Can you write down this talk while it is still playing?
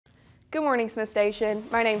Good morning, Smith Station.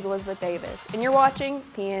 My name's Elizabeth Davis, and you're watching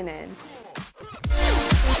PNN.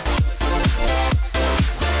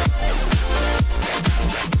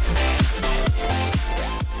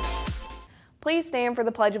 Please stand for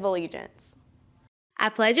the Pledge of Allegiance. I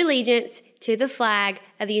pledge allegiance to the flag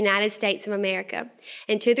of the United States of America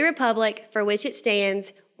and to the republic for which it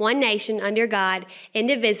stands, one nation under God,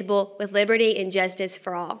 indivisible, with liberty and justice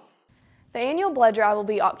for all. The annual blood drive will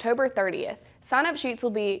be October 30th. Sign-up sheets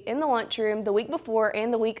will be in the lunchroom the week before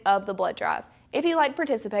and the week of the blood drive. If you'd like to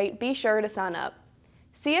participate, be sure to sign up.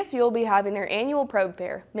 CSU will be having their annual probe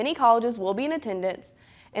fair. Many colleges will be in attendance,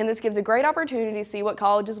 and this gives a great opportunity to see what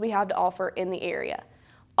colleges we have to offer in the area.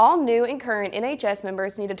 All new and current NHS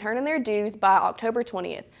members need to turn in their dues by October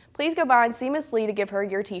 20th. Please go by and see Ms. Lee to give her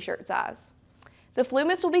your t-shirt size. The flu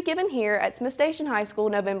mist will be given here at Smith Station High School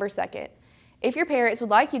November 2nd. If your parents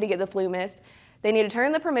would like you to get the flu mist, they need to turn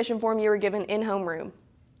in the permission form you were given in homeroom.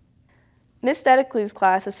 Ms. Dedeklu's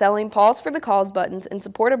class is selling Pause for the Cause buttons in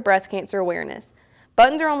support of breast cancer awareness.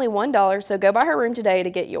 Buttons are only $1, so go by her room today to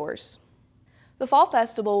get yours. The Fall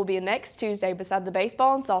Festival will be next Tuesday beside the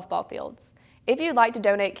baseball and softball fields. If you'd like to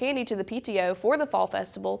donate candy to the PTO for the Fall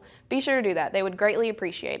Festival, be sure to do that. They would greatly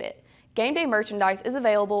appreciate it. Game day merchandise is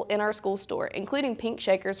available in our school store, including pink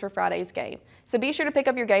shakers for Friday's game. So be sure to pick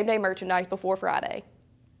up your game day merchandise before Friday.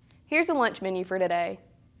 Here's the lunch menu for today.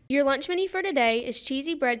 Your lunch menu for today is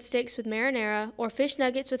cheesy breadsticks with marinara or fish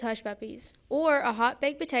nuggets with hush puppies, or a hot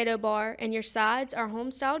baked potato bar, and your sides are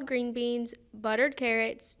home-styled green beans, buttered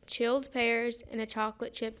carrots, chilled pears, and a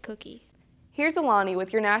chocolate chip cookie. Here's Alani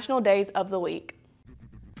with your National Days of the Week.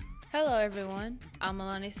 Hello everyone, I'm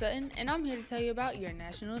Alani Sutton and I'm here to tell you about your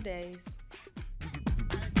National Days.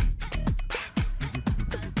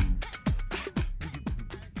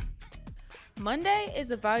 Monday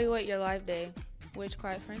is Evaluate Your Life Day, which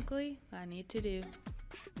quite frankly, I need to do.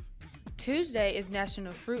 Tuesday is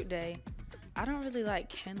National Fruit Day. I don't really like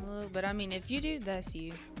cantaloupe, but I mean if you do, that's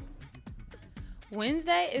you.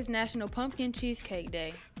 Wednesday is National Pumpkin Cheesecake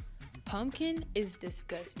Day. Pumpkin is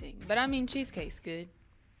disgusting, but I mean cheesecake's good.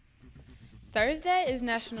 Thursday is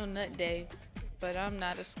National Nut Day, but I'm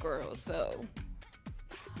not a squirrel, so.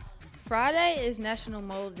 Friday is National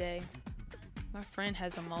Mole Day. My friend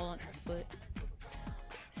has a mole on her foot.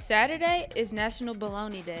 Saturday is National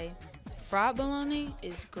Bologna Day. Fried bologna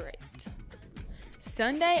is great.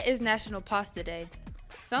 Sunday is National Pasta Day.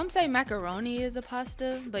 Some say macaroni is a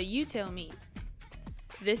pasta, but you tell me.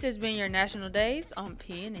 This has been your National Days on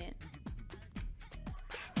PNN.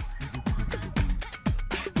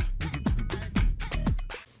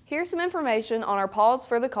 Here's some information on our Pause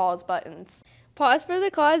for the Cause buttons. Pause for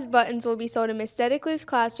the Cause buttons will be sold in Miss Dedeklu's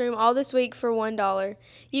classroom all this week for $1.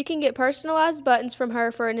 You can get personalized buttons from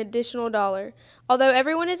her for an additional $1. Although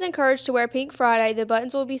everyone is encouraged to wear Pink Friday, the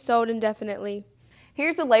buttons will be sold indefinitely.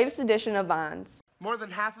 Here's the latest edition of Vines. More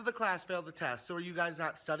than half of the class failed the test, so are you guys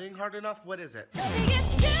not studying hard enough? What is it?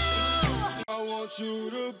 I want you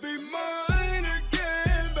to be mine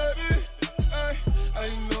again, baby. I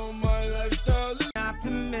know my lifestyle is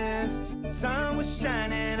optimist. Sun was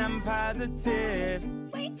shining, I'm positive.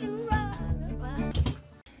 Wait to rock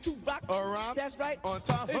around, that's right. On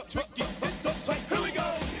top, it's tricky, it's the right. Here we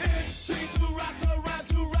go. It's tricky to rock around,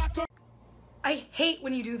 to rock. I hate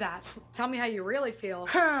when you do that. Tell me how you really feel.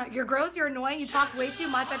 You're gross, you're annoying, you talk way too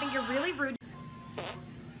much. I think you're really rude.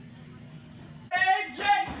 AJ!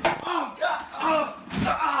 Oh, God!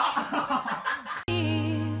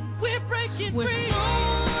 We're breaking free.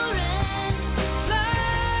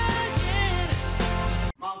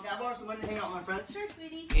 Mom, can I borrow some money to hang out with my friends? Sure,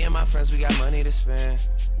 sweetie. Me and my friends, we got money to spend.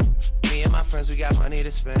 Me and my friends, we got money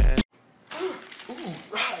to spend. Ooh,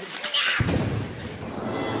 right.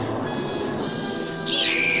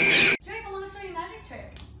 Jake, I want to show you a magic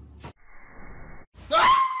trick.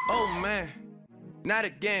 Oh, man. Not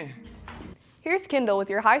again. Here's Kendall with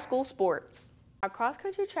your high school sports. Our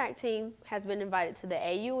cross-country track team has been invited to the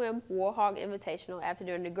AUM Warhog Invitational after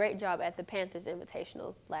doing a great job at the Panthers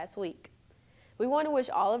Invitational last week. We want to wish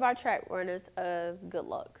all of our track runners good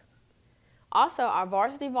luck. Also, our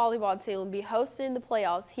varsity volleyball team will be hosting the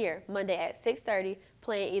playoffs here Monday at 6:30,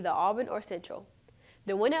 playing either Auburn or Central.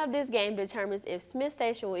 The winner of this game determines if Smith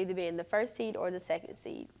Station will either be in the first seed or the second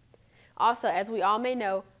seed. Also, as we all may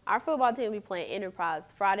know, our football team will be playing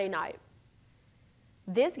Enterprise Friday night.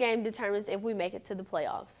 This game determines if we make it to the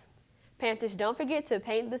playoffs. Panthers, don't forget to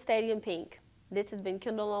paint the stadium pink. This has been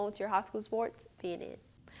Kendall along with your high school sports, PNN.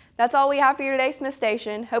 That's all we have for you today, Smith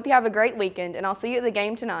Station. Hope you have a great weekend, and I'll see you at the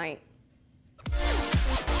game tonight.